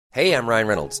Hey, I'm Ryan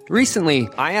Reynolds. Recently,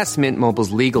 I asked Mint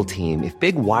Mobile's legal team if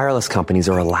big wireless companies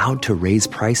are allowed to raise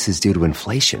prices due to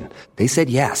inflation. They said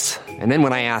yes. And then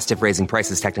when I asked if raising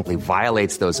prices technically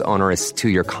violates those onerous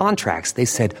two-year contracts, they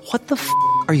said, "What the f***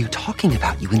 are you talking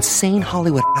about, you insane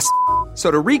Hollywood ass?" So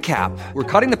to recap, we're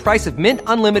cutting the price of Mint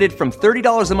Unlimited from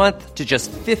 $30 a month to just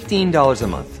 $15 a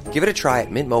month. Give it a try at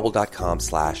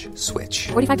mintmobile.com/switch.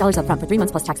 $45 up front for 3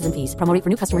 months plus taxes and fees. Promo rate for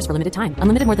new customers for limited time.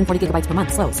 Unlimited more than 40 gigabytes per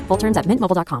month. Slows full terms at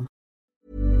mintmobile.com.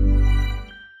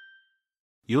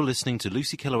 You're listening to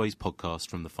Lucy Kellaway's podcast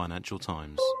from the Financial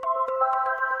Times.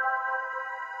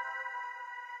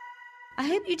 I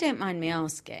hope you don't mind me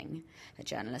asking, a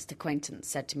journalist acquaintance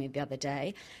said to me the other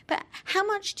day, but how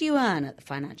much do you earn at the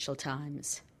Financial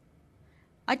Times?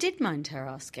 I did mind her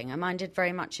asking. I minded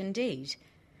very much indeed.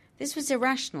 This was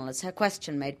irrational, as her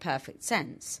question made perfect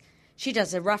sense. She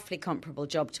does a roughly comparable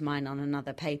job to mine on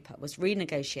another paper, was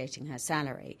renegotiating her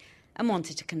salary, and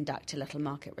wanted to conduct a little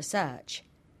market research.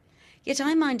 Yet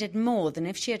I minded more than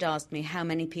if she had asked me how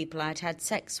many people I'd had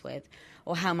sex with,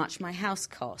 or how much my house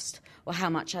cost, or how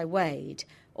much I weighed,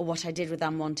 or what I did with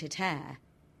unwanted hair.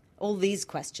 All these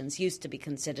questions used to be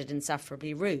considered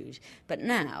insufferably rude, but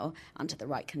now, under the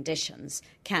right conditions,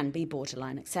 can be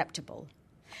borderline acceptable.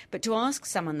 But to ask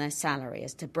someone their salary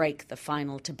is to break the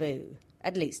final taboo,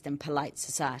 at least in polite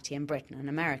society in Britain and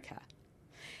America.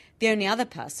 The only other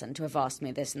person to have asked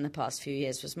me this in the past few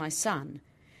years was my son,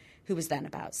 who was then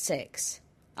about 6.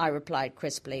 I replied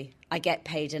crisply, "I get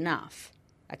paid enough,"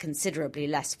 a considerably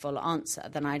less full answer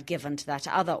than I had given to that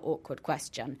other awkward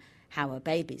question, how are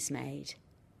babies made?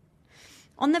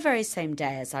 On the very same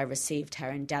day as I received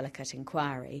her indelicate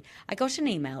inquiry, I got an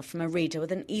email from a reader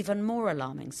with an even more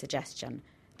alarming suggestion,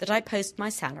 that I post my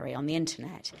salary on the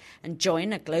internet and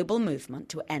join a global movement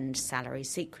to end salary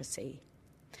secrecy.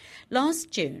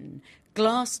 Last June,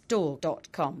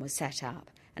 Glassdoor.com was set up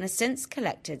and has since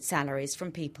collected salaries from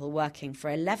people working for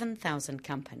 11,000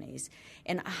 companies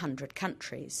in 100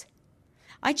 countries.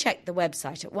 I checked the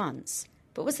website at once,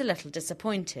 but was a little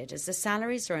disappointed as the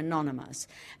salaries are anonymous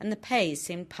and the pay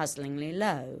seemed puzzlingly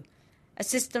low.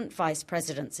 Assistant vice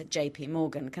presidents at JP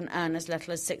Morgan can earn as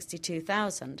little as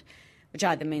 $62,000, which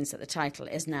either means that the title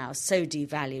is now so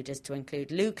devalued as to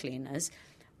include loo cleaners,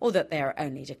 or that they are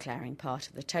only declaring part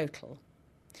of the total.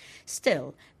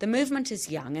 Still, the movement is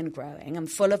young and growing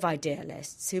and full of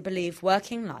idealists who believe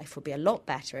working life would be a lot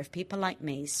better if people like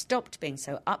me stopped being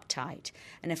so uptight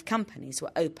and if companies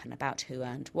were open about who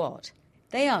earned what.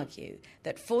 They argue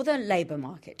that for the labour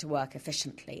market to work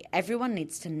efficiently, everyone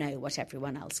needs to know what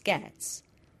everyone else gets.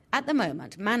 At the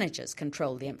moment, managers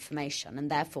control the information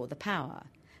and therefore the power.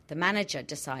 The manager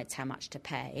decides how much to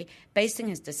pay, basing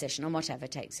his decision on whatever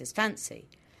takes his fancy.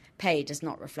 Pay does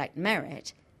not reflect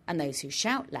merit, and those who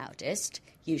shout loudest,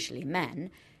 usually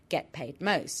men, get paid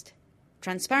most.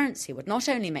 Transparency would not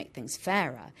only make things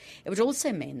fairer, it would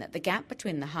also mean that the gap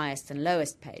between the highest and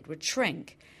lowest paid would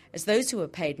shrink, as those who were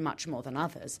paid much more than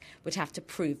others would have to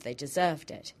prove they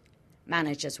deserved it.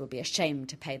 Managers would be ashamed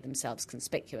to pay themselves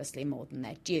conspicuously more than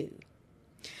their due.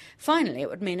 Finally, it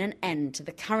would mean an end to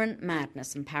the current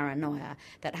madness and paranoia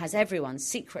that has everyone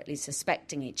secretly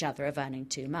suspecting each other of earning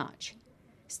too much.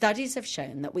 Studies have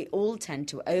shown that we all tend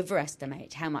to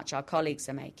overestimate how much our colleagues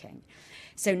are making,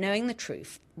 so knowing the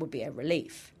truth would be a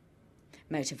relief.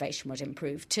 Motivation would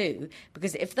improve too,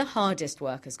 because if the hardest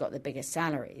workers got the biggest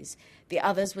salaries, the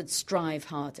others would strive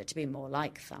harder to be more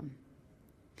like them.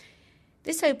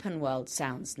 This open world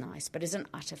sounds nice, but is an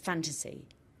utter fantasy.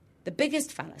 The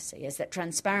biggest fallacy is that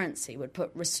transparency would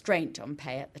put restraint on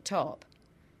pay at the top.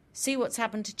 See what's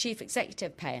happened to chief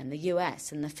executive pay in the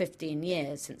US in the 15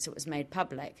 years since it was made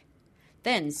public.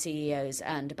 Then CEOs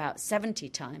earned about 70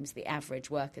 times the average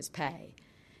worker's pay.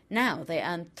 Now they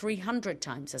earn 300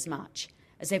 times as much,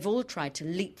 as they've all tried to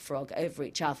leapfrog over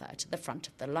each other to the front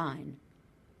of the line.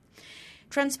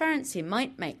 Transparency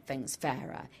might make things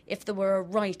fairer if there were a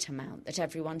right amount that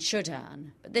everyone should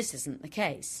earn, but this isn't the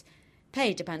case.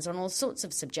 Pay depends on all sorts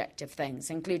of subjective things,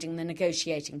 including the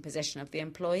negotiating position of the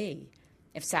employee.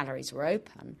 If salaries were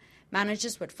open,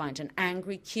 managers would find an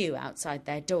angry queue outside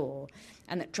their door,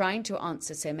 and that trying to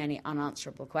answer so many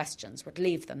unanswerable questions would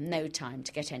leave them no time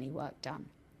to get any work done.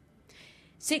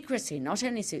 Secrecy not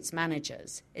only suits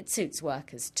managers, it suits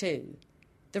workers too.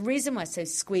 The reason we're so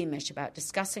squeamish about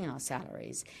discussing our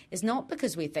salaries is not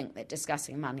because we think that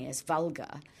discussing money is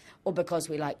vulgar, or because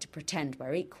we like to pretend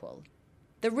we're equal.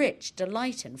 The rich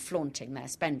delight in flaunting their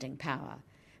spending power,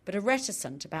 but are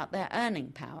reticent about their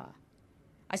earning power.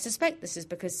 I suspect this is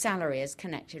because salary is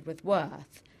connected with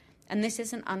worth, and this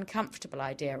is an uncomfortable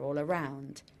idea all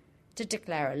around. To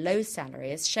declare a low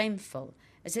salary is shameful,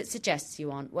 as it suggests you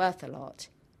aren't worth a lot.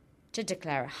 To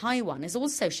declare a high one is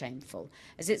also shameful,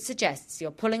 as it suggests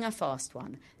you're pulling a fast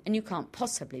one and you can't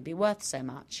possibly be worth so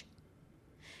much.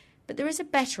 But there is a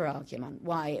better argument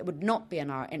why it would not be in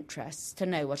our interests to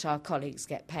know what our colleagues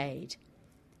get paid.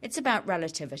 It's about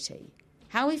relativity.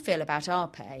 How we feel about our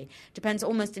pay depends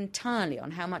almost entirely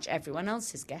on how much everyone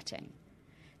else is getting.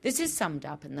 This is summed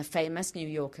up in the famous New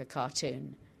Yorker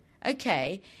cartoon.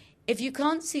 OK, if you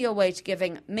can't see your way to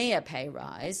giving me a pay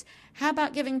rise, how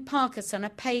about giving Parkinson a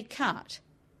pay cut?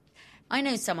 I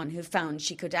know someone who found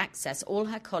she could access all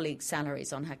her colleagues'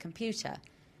 salaries on her computer.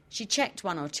 She checked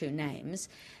one or two names,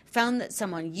 found that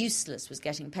someone useless was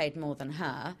getting paid more than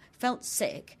her, felt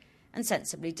sick, and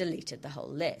sensibly deleted the whole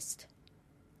list.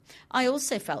 I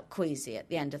also felt queasy at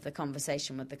the end of the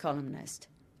conversation with the columnist.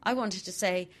 I wanted to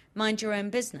say, mind your own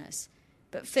business,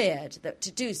 but feared that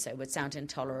to do so would sound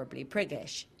intolerably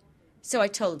priggish. So I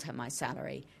told her my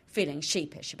salary, feeling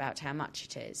sheepish about how much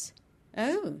it is.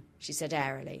 "Oh," she said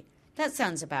airily, "that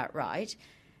sounds about right,"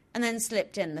 and then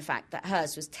slipped in the fact that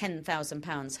hers was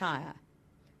 £10,000 higher.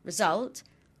 Result,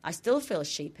 I still feel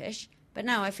sheepish, but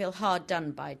now I feel hard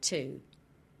done by too.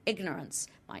 Ignorance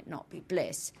might not be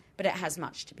bliss, but it has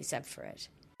much to be said for it.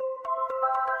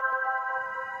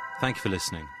 Thank you for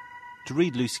listening. To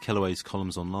read Lucy Kellaway's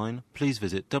columns online, please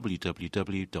visit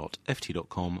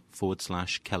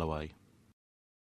www.ft.com/Kellaway.